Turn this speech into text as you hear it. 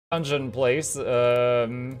dungeon place,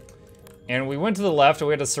 and we went to the left, and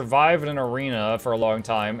we had to survive in an arena for a long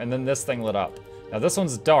time, and then this thing lit up. Now this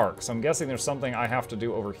one's dark, so I'm guessing there's something I have to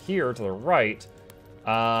do over here to the right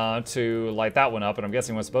to light that one up, and I'm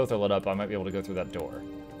guessing once both are lit up, I might be able to go through that door.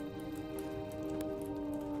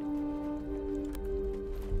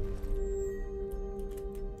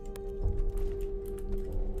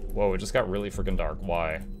 Whoa, it just got really freaking dark.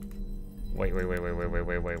 Why?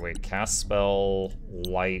 Wait. Cast spell,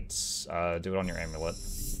 light, do it on your amulet.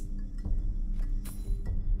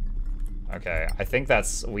 Okay, I think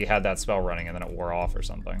that's, we had that spell running and then it wore off or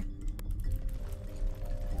something.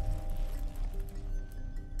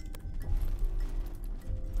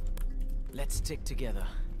 Let's stick together.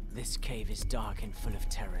 This cave is dark and full of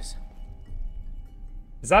terrors.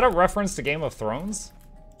 Is that a reference to Game of Thrones?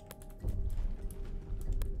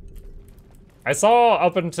 I saw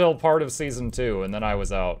up until part of season 2, and then I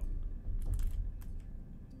was out.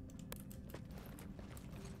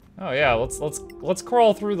 Oh yeah, let's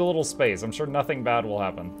crawl through the little space. I'm sure nothing bad will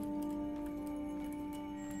happen.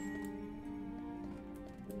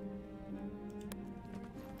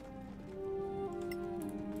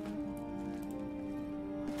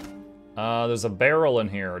 There's a barrel in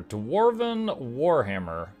here. Dwarven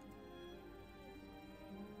Warhammer.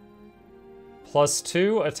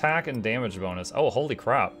 +2 attack and damage bonus. Oh, holy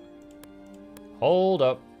crap. Hold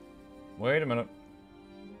up. Wait a minute.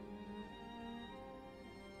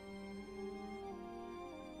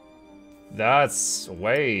 That's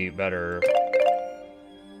way better.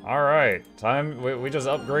 Alright, time. We just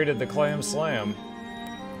upgraded the Clam Slam.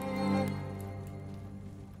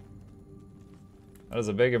 That is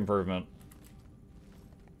a big improvement.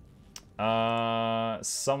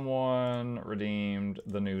 Someone redeemed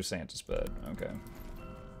the new Santa's bed. Okay.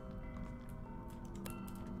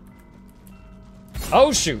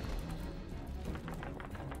 Oh, shoot!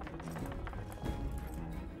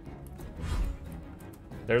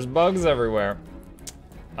 There's bugs everywhere.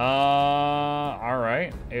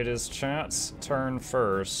 Alright. It is chat's turn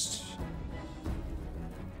first.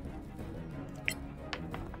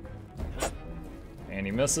 And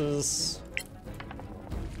he misses.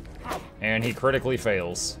 And he critically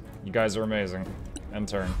fails. You guys are amazing. End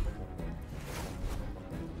turn.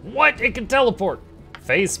 What? It can teleport!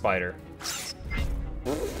 Phase Spider.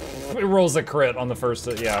 It rolls a crit on the first,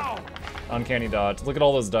 yeah. Uncanny dodge. Look at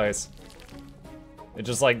all those dice. It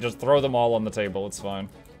just throw them all on the table, it's fine.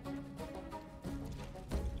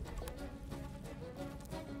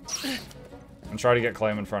 And try to get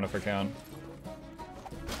Clam in front if I can.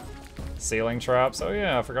 Ceiling traps, oh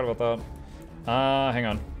yeah, I forgot about that. Hang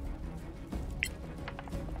on.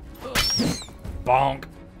 Bonk.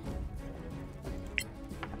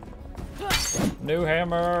 New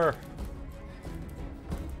hammer.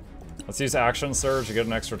 Let's use action surge to get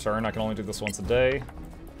an extra turn. I can only do this once a day.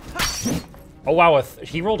 Oh wow,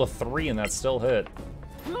 he rolled a 3 and that still hit.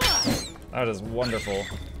 That is wonderful.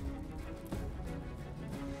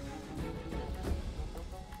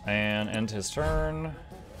 And end his turn.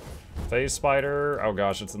 Phase Spider. Oh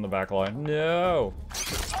gosh, it's in the back line. No!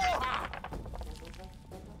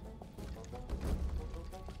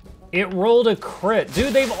 It rolled a crit.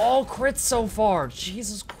 Dude, they've all crits so far.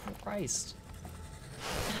 Jesus Christ.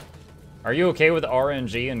 Are you okay with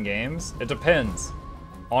RNG in games? It depends.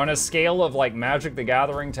 On a scale of like Magic the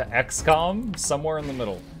Gathering to XCOM, somewhere in the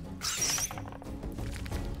middle.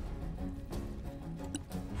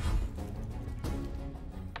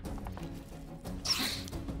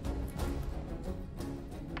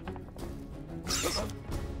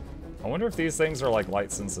 I wonder if these things are like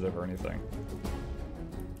light sensitive or anything.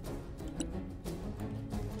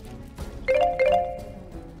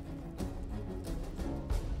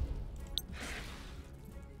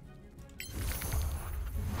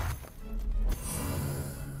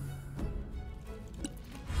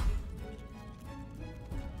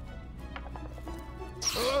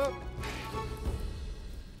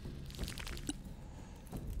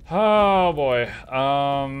 Oh boy.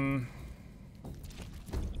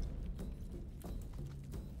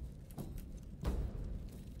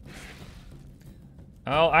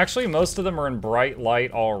 Well, actually, most of them are in bright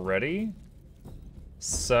light already.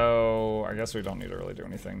 So, I guess we don't need to really do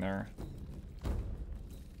anything there.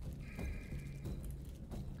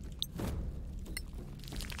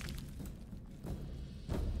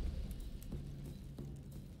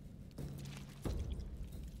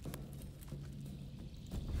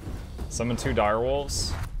 Summon 2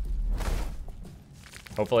 direwolves.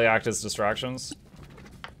 Hopefully act as distractions.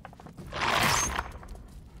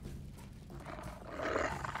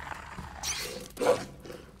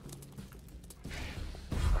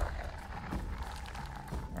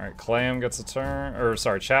 Alright, Clam gets a turn. Or,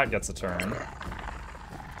 sorry, Chat gets a turn.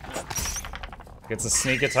 Gets a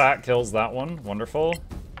sneak attack, kills that one. Wonderful.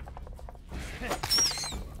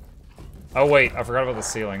 Oh, wait, I forgot about the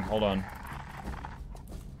ceiling. Hold on.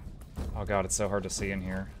 Oh god, it's so hard to see in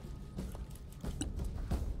here.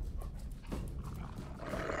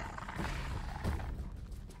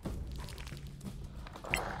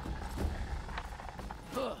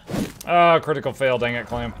 Ah, critical fail, dang it,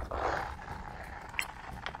 Clam.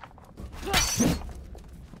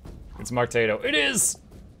 It's Martato. It is!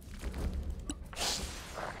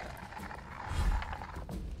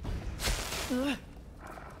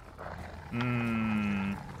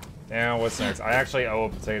 Yeah, what's next? I actually owe a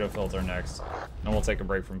potato filter next. And we'll take a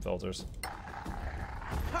break from filters.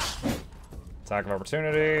 Attack of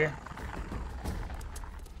opportunity.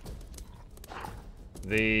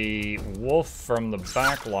 The wolf from the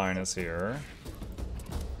back line is here.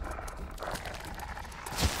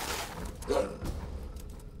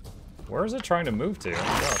 Where is it trying to move to? Oh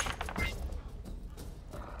my gosh.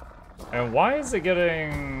 And why is it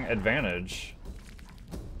getting advantage?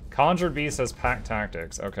 Conjured Beast has pack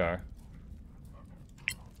tactics. Okay.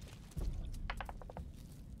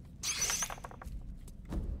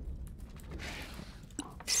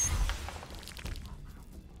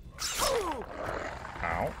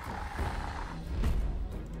 Ow.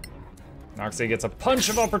 Noxie gets a punch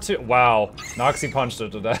of opportunity. Wow. Noxie punched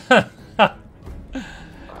it to death.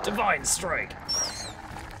 Divine Strike.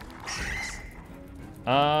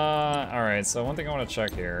 Alright, so one thing I want to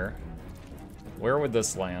check here. Where would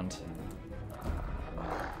this land?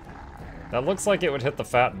 That looks like it would hit the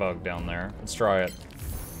fat bug down there. Let's try it.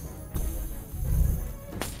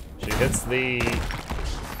 She hits the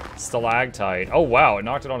stalactite. Oh wow, it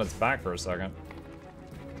knocked it on its back for a second.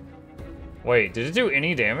 Wait, did it do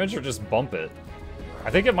any damage or just bump it? I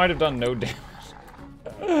think it might have done no damage.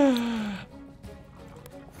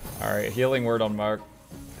 Alright, healing word on Mark.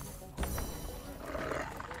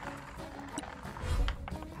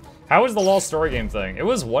 How was the Lost Story Game thing? It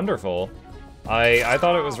was wonderful. I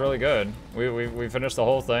thought it was really good. We finished the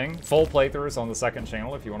whole thing. Full playthroughs on the second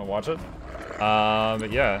channel if you want to watch it.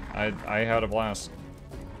 But yeah, I had a blast.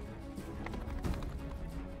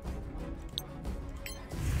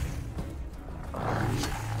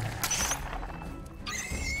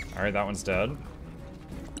 Alright, that one's dead.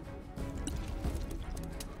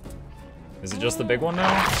 Is it just the big one now?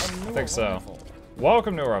 I think so.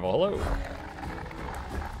 Welcome, new arrival. Hello.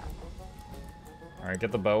 Alright,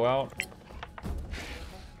 get the bow out.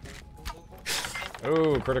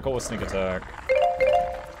 Ooh, critical with sneak attack.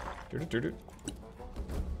 Doo-doo-doo-doo.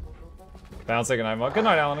 Bouncing and I'm up. Good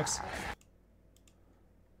night, Alex.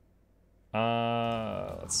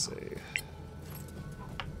 Let's see.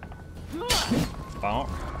 Bonk.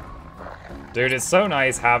 Dude, it's so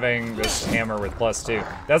nice having this hammer with +2.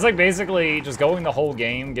 That's like basically just going the whole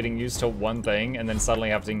game, getting used to one thing, and then suddenly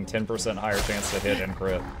having 10% higher chance to hit and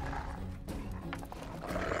crit.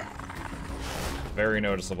 Very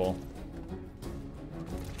noticeable.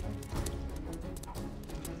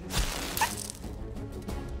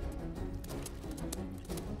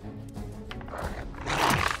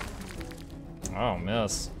 Oh,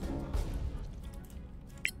 miss.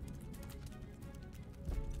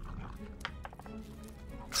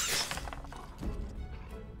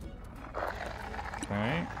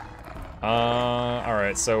 Okay.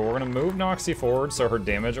 Alright, so we're gonna move Noxie forward so her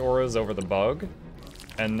damage aura is over the bug.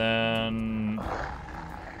 And then...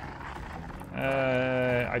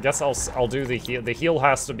 I guess I'll do the heal. The heal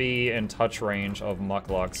has to be in touch range of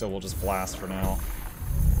Mukluk, so we'll just blast for now.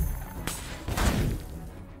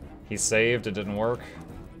 He saved, it didn't work.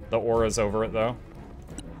 The aura's over it, though.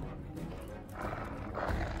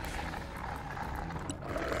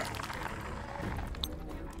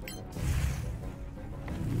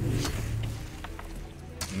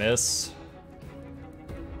 Miss.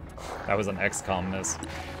 That was an XCOM miss.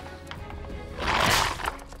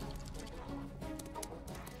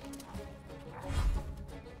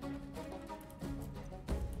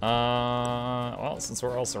 Well, since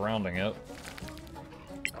we're all surrounding it.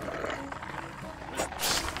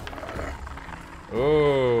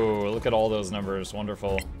 Ooh, look at all those numbers.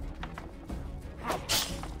 Wonderful.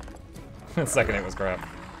 The second hit was crap.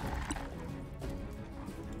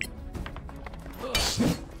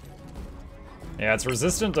 Yeah, it's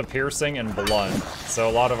resistant to piercing and blunt, so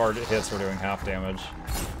a lot of our hits were doing half damage.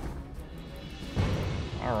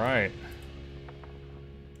 Alright.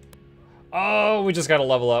 Oh, we just gotta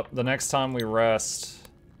level up. The next time we rest...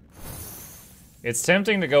 It's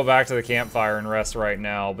tempting to go back to the campfire and rest right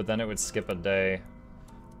now, but then it would skip a day.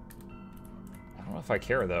 I don't know if I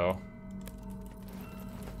care, though.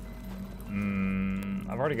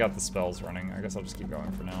 already got the spells running. I guess I'll just keep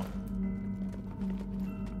going for now.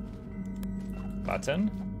 Button.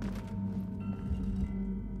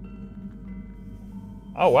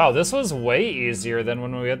 Oh wow, this was way easier than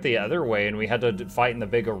when we went the other way and we had to fight in the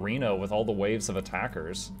big arena with all the waves of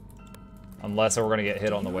attackers. Unless we're gonna get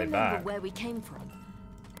hit on the way back. Remember where we came from?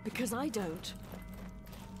 Because I don't.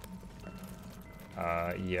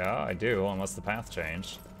 Yeah, I do, unless the path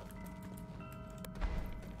changed.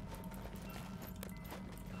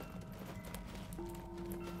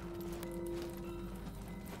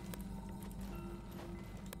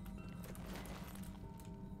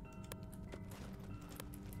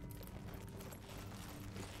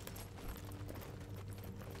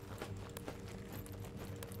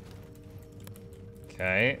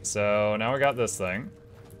 Okay, so now we got this thing.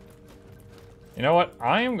 You know what?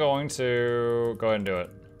 I am going to go ahead and do it.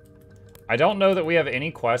 I don't know that we have any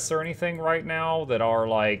quests or anything right now that are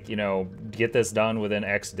like, you know, get this done within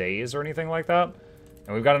X days or anything like that.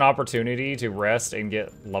 And we've got an opportunity to rest and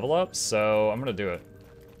get level up, so I'm gonna do it.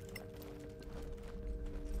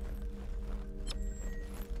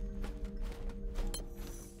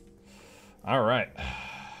 All right.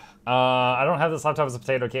 I don't have this laptop as a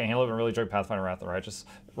potato, can't handle it, and really enjoyed Pathfinder Wrath of the Righteous.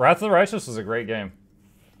 Wrath of the Righteous was a great game.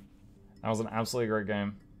 That was an absolutely great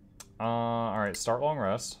game. Alright, start long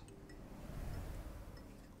rest.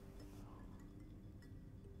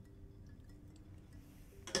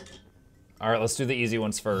 Alright, let's do the easy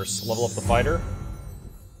ones first. Level up the fighter.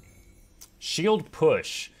 Shield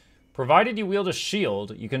push. Provided you wield a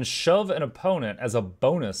shield, you can shove an opponent as a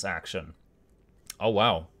bonus action. Oh,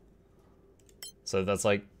 wow. So that's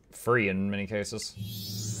like free in many cases.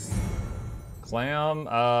 Clam.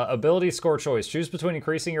 Ability score choice. Choose between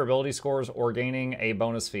increasing your ability scores or gaining a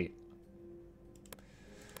bonus feat.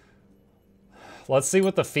 Let's see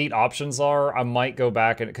what the feat options are. I might go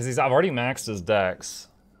back and because I've already maxed his dex.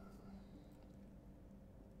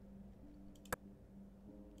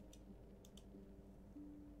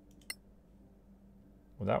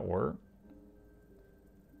 Would that work?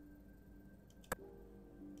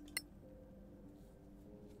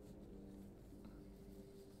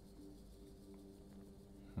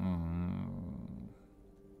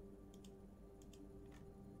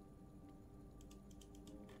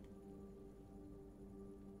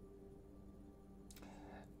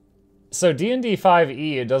 So D&D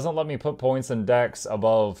 5e, it doesn't let me put points in dex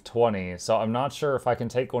above 20, so I'm not sure if I can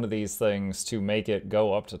take one of these things to make it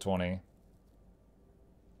go up to 20.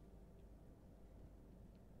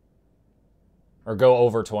 Or go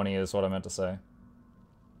over 20 is what I meant to say.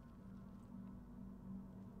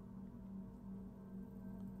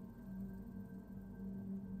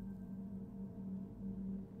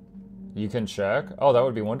 You can check? Oh, that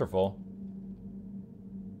would be wonderful.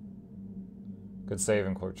 Could save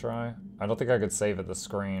and quick try. I don't think I could save at the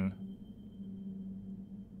screen.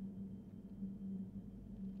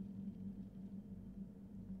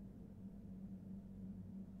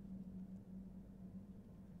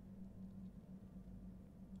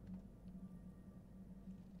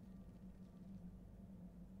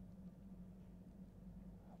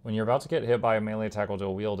 When you're about to get hit by a melee attack while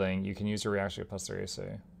dual wielding, you can use your reaction to plus 3 AC.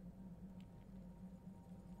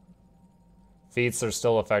 Feats are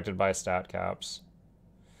still affected by stat caps.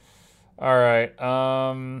 Alright,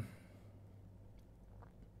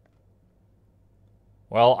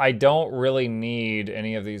 well, I don't really need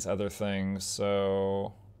any of these other things,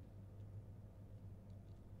 so...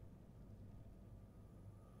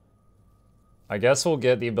 I guess we'll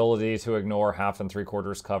get the ability to ignore 1/2 and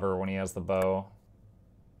 3/4 cover when he has the bow.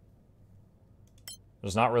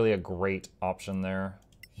 There's not really a great option there.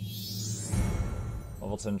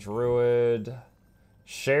 Level 10 Druid.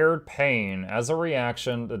 Shared Pain. As a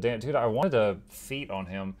reaction, dude, I wanted a feat on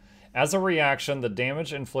him. As a reaction, the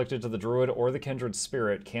damage inflicted to the Druid or the Kindred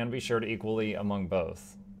Spirit can be shared equally among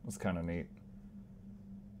both. That's kind of neat.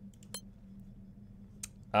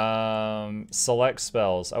 Select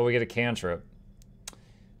spells. Oh, we get a cantrip.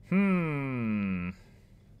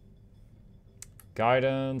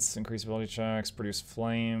 Guidance, increase ability checks, produce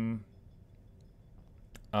flame.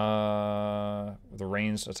 With a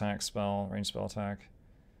ranged attack spell, ranged spell attack.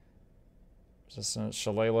 Resistance,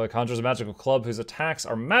 Shalala conjures a magical club whose attacks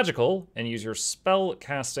are magical and use your spell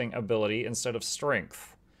casting ability instead of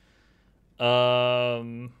strength. I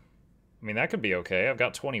mean, that could be okay. I've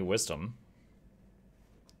got 20 wisdom.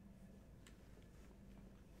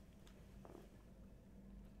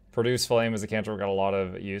 Produce flame as a cantrip got a lot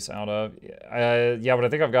of use out of. Yeah, but I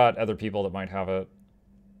think I've got other people that might have it.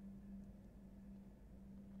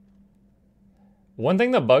 One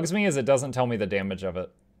thing that bugs me is it doesn't tell me the damage of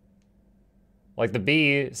it. Like the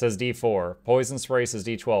B says D4. Poison spray says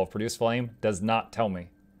D12. Produce flame does not tell me.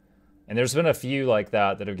 And there's been a few like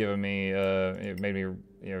that that have given me, it made me,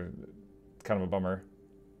 kind of a bummer.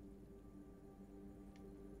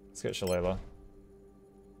 Let's get Shalala.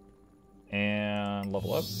 And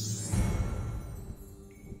level up.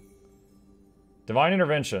 Divine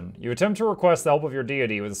Intervention. You attempt to request the help of your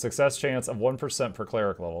deity with a success chance of 1% per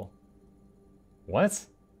cleric level. What?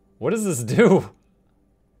 What does this do?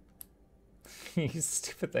 You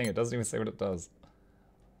stupid thing, it doesn't even say what it does.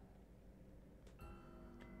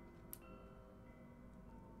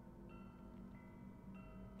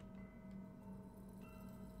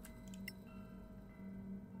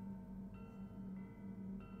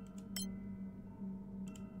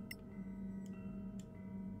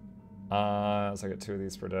 So I get 2 of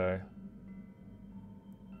these per day.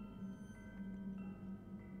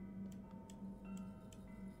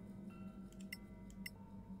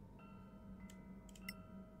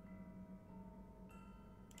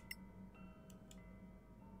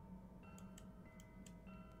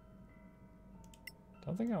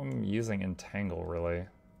 Don't think I'm using Entangle, really.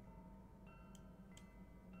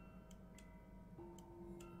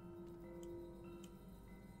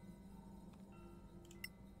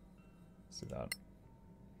 Do that.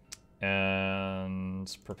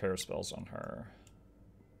 And prepare spells on her.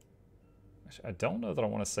 Actually, I don't know that I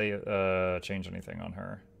want to say change anything on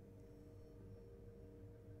her.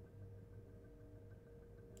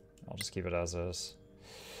 I'll just keep it as is.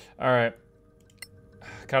 Alright.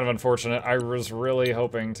 Kind of unfortunate. I was really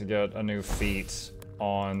hoping to get a new feat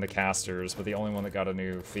on the casters, but the only one that got a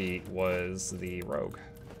new feat was the rogue.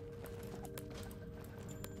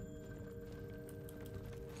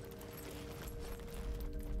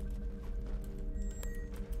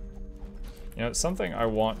 You know, something I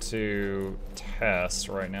want to test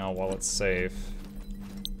right now while it's safe.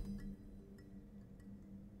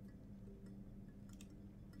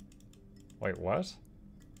 Wait, what?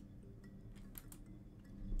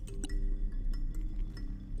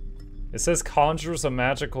 It says conjures a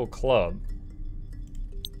magical club.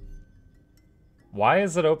 Why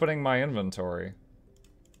is it opening my inventory?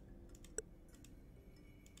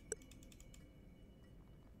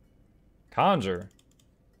 Conjure.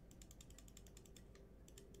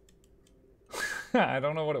 I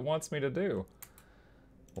don't know what it wants me to do.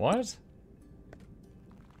 What?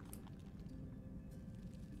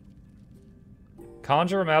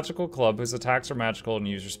 Conjure a magical club whose attacks are magical and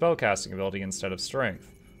use your spellcasting ability instead of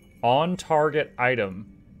strength. On target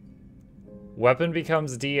item. Weapon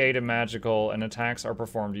becomes D8 and magical, and attacks are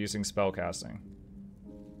performed using spellcasting.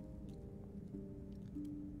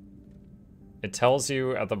 It tells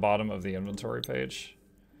you at the bottom of the inventory page.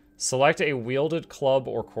 Select a wielded club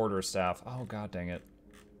or quarterstaff. Oh, god dang it.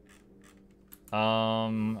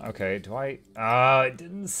 Okay, do I... it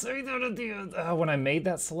didn't say that at the end. When I made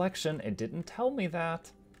that selection, it didn't tell me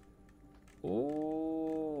that.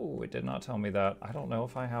 Ooh, it did not tell me that. I don't know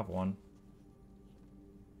if I have one.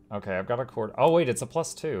 Okay, I've got a cord. Oh, wait, it's a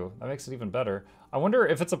 +2. That makes it even better. I wonder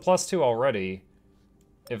if it's a +2 already,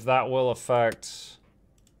 if that will affect...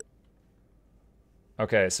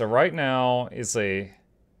 Okay, so right now is a...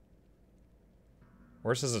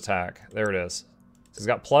 Where's his attack? There it is. So he's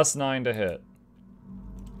got +9 to hit.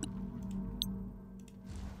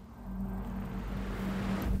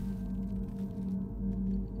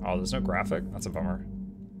 Oh, there's no graphic? That's a bummer.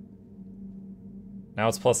 Now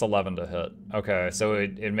it's +11 to hit. Okay, so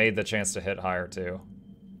it made the chance to hit higher too.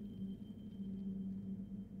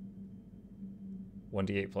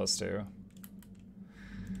 1d8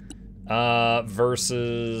 +2.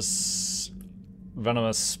 Versus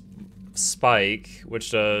Venomous Spike,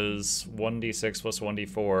 which does 1d6 +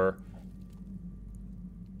 1d4.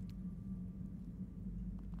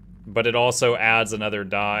 But it also adds another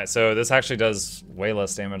die. So this actually does way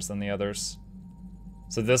less damage than the others.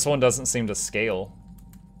 So this one doesn't seem to scale.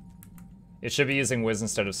 It should be using Wiz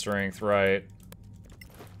instead of Strength, right?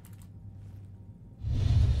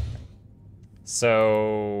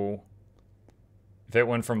 So... if it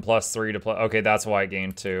went from +3 to okay, that's why it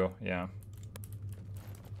gained 2, yeah.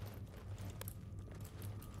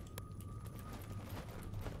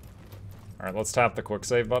 Alright, let's tap the quick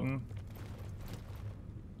save button.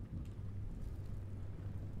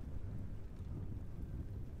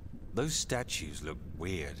 Those statues look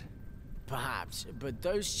weird. Perhaps, but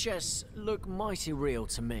those chests look mighty real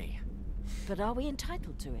to me. But are we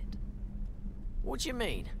entitled to it? What do you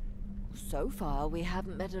mean? So far, we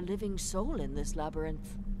haven't met a living soul in this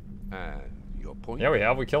labyrinth. And your point? Yeah, we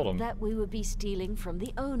have. We killed him. That we would be stealing from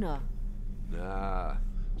the owner. Ah,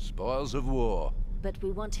 spoils of war. But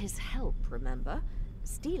we want his help, remember?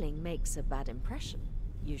 Stealing makes a bad impression,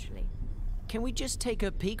 usually. Can we just take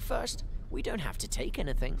a peek first? We don't have to take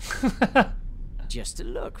anything. Just a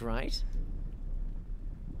look, right?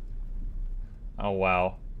 Oh,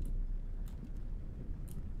 wow.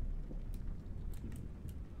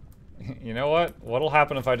 You know what? What'll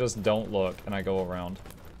happen if I just don't look and I go around?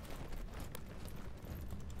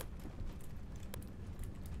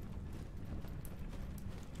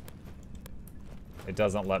 It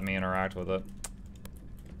doesn't let me interact with it.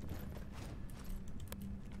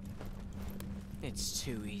 It's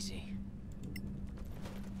too easy.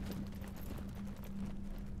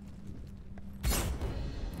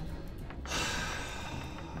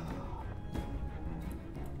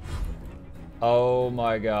 Oh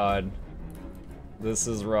my god. This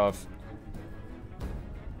is rough.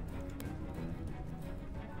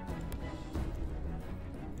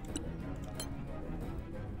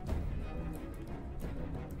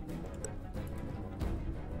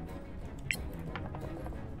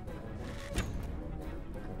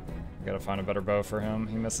 Gotta find a better bow for him.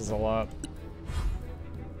 He misses a lot.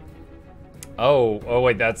 Oh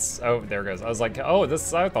wait, that's, oh, there it goes. I was like, oh,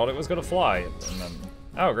 this, I thought it was gonna fly. And then,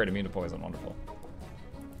 oh great, immune to poison, wonderful.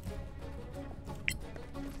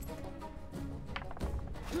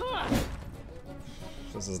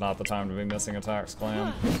 This is not the time to be missing attacks,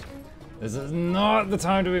 Clam. This is not the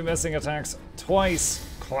time to be missing attacks twice,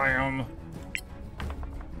 Clam.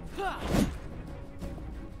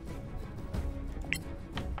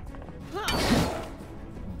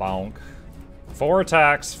 Bonk. 4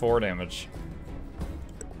 attacks, 4 damage.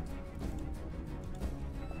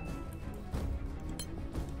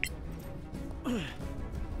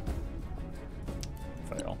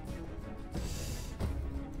 Fail.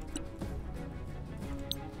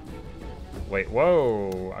 Wait,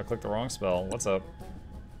 whoa! I clicked the wrong spell. What's up?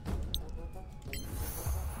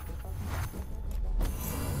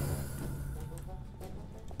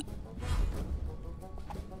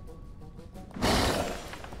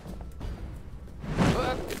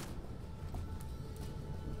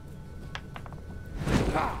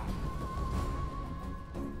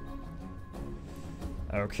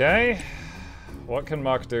 Okay. What can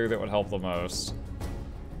Muck do that would help the most?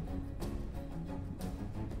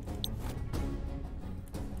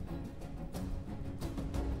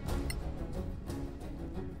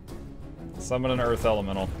 Summon an Earth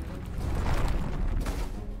Elemental.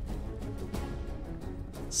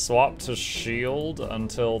 Swap to shield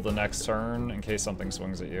until the next turn in case something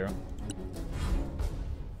swings at you.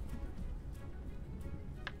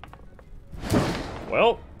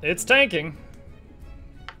 Well, it's tanking.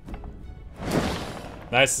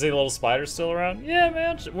 Nice to see the little spider still around. Yeah,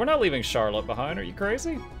 man, we're not leaving Charlotte behind. Are you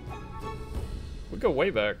crazy? We go way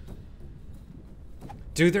back.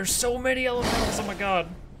 Dude, there's so many elementals. Oh my god.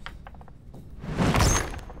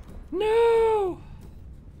 No!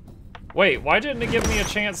 Wait, why didn't it give me a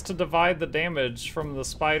chance to divide the damage from the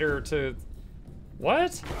spider to...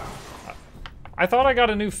 What? I thought I got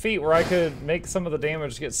a new feat where I could make some of the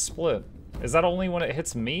damage get split. Is that only when it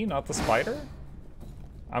hits me, not the spider?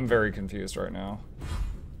 I'm very confused right now.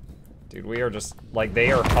 Dude, we are just, like,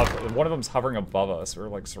 they are one of them's hovering above us. We're,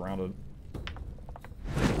 like, surrounded.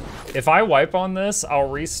 If I wipe on this, I'll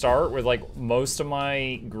restart with, like, most of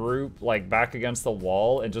my group, like, back against the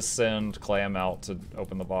wall and just send Clam out to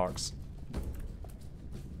open the box.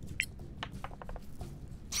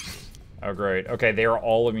 Oh, great. Okay, they are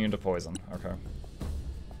all immune to poison. Okay.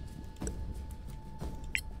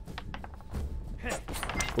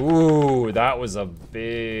 Ooh, that was a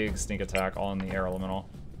big sneak attack on the air elemental.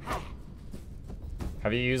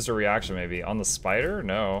 Have you used a reaction maybe? On the spider?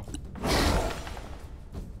 No.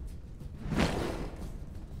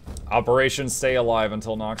 Operation Stay Alive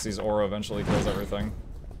until Noxie's aura eventually kills everything.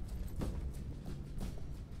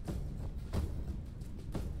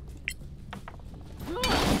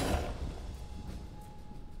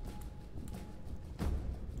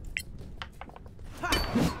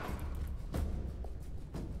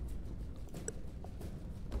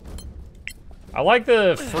 I like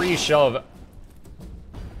the free shove.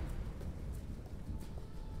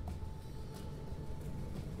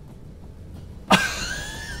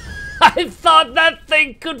 I thought that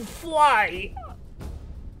thing could fly.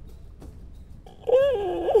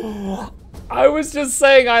 I was just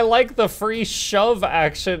saying I like the free shove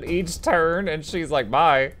action each turn, and she's like,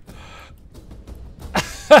 bye.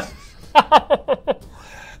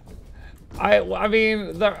 I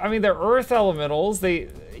mean, they're earth elementals. They,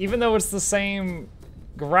 even though it's the same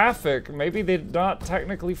graphic, maybe they're not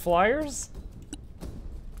technically flyers?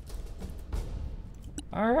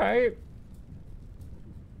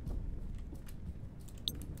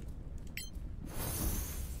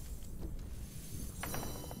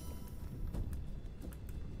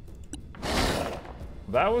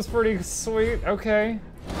 That was pretty sweet. Okay.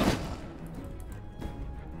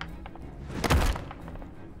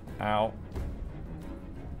 Ow.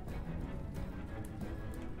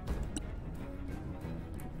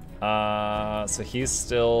 So he's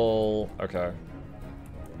still... Okay.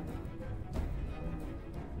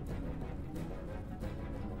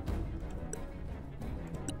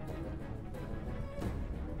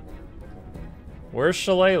 Where's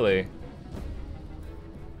Shillelagh?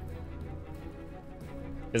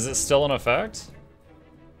 Is it still in effect?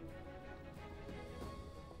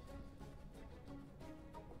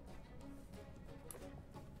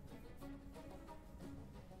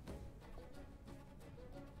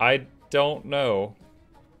 I don't know.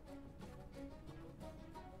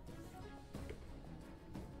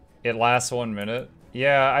 It lasts 1 minute?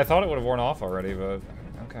 Yeah, I thought it would have worn off already, but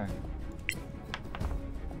okay.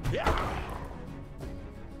 Yeah.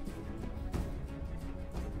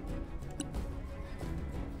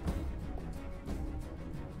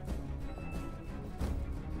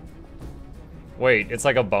 Wait, it's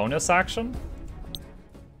like a bonus action?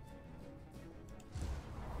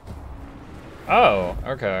 Oh,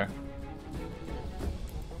 okay.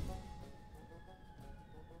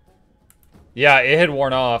 Yeah, it had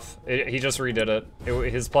worn off. He just redid it.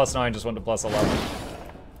 His +9 just went to +11.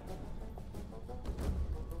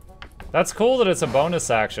 That's cool that it's a bonus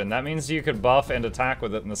action. That means you could buff and attack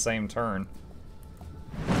with it in the same turn.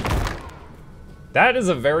 That is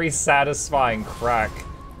a very satisfying crack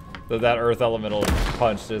that Earth Elemental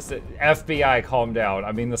punch just... FBI, calm down.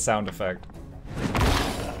 I mean the sound effect.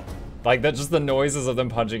 Like, that, just the noises of them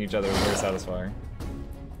punching each other is very satisfying.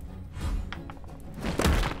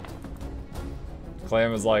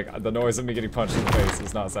 Clam is like, the noise of me getting punched in the face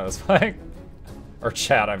is not satisfying. Or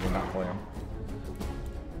chat, I mean, not Clam.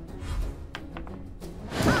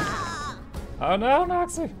 Oh no,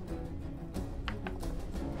 Noxie!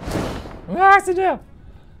 Noxie down!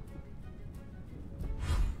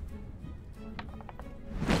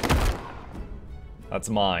 That's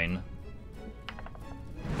mine.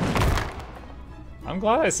 I'm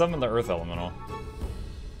glad I summoned the Earth Elemental.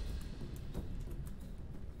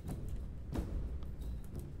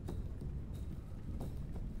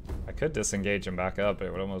 I could disengage him back up, but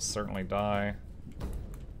it would almost certainly die.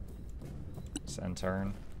 Send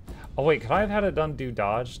turn. Oh wait, could I have had it done do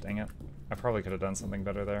dodge? Dang it. I probably could have done something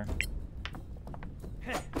better there.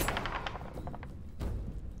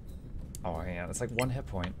 Oh yeah, it's like 1 hit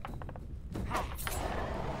point.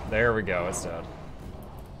 There we go, it's dead.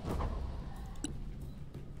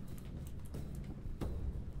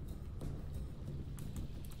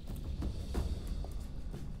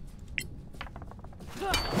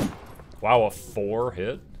 Wow, a 4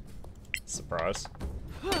 hit? Surprise.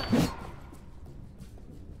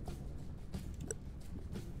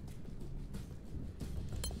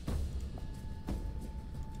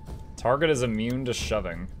 Target is immune to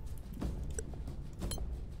shoving.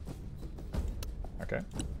 Okay.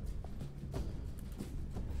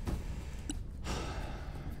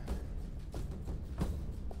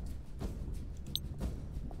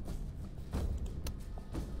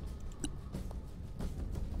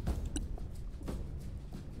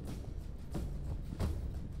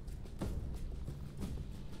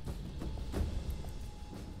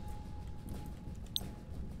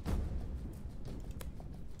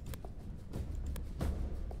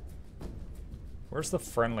 Where's the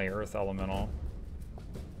friendly Earth Elemental?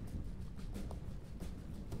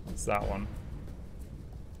 It's that one.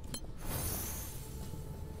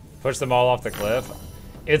 Push them all off the cliff.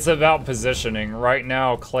 It's about positioning. Right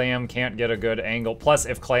now, Clam can't get a good angle. Plus,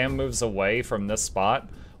 if Clam moves away from this spot,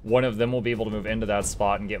 one of them will be able to move into that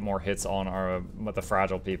spot and get more hits on our the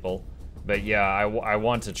fragile people. But yeah, I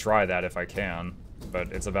want to try that if I can.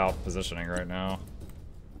 But it's about positioning right now.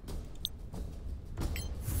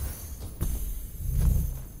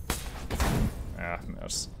 Ah,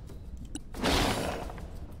 miss.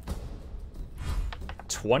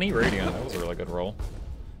 20 radiant, that was a really good roll.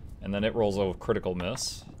 And then it rolls a critical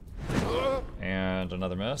miss. And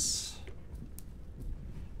another miss.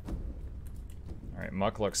 Alright,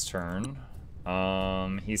 Mukluk's turn.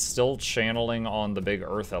 He's still channeling on the big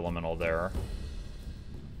Earth Elemental there.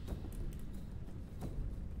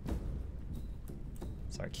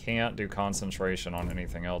 So I can't do concentration on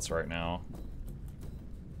anything else right now.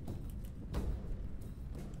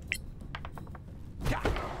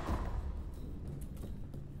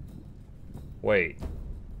 Wait.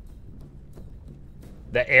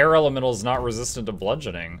 The air elemental is not resistant to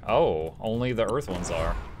bludgeoning. Oh, only the earth ones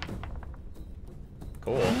are.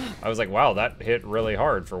 Cool. I was like, wow, that hit really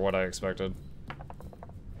hard for what I expected.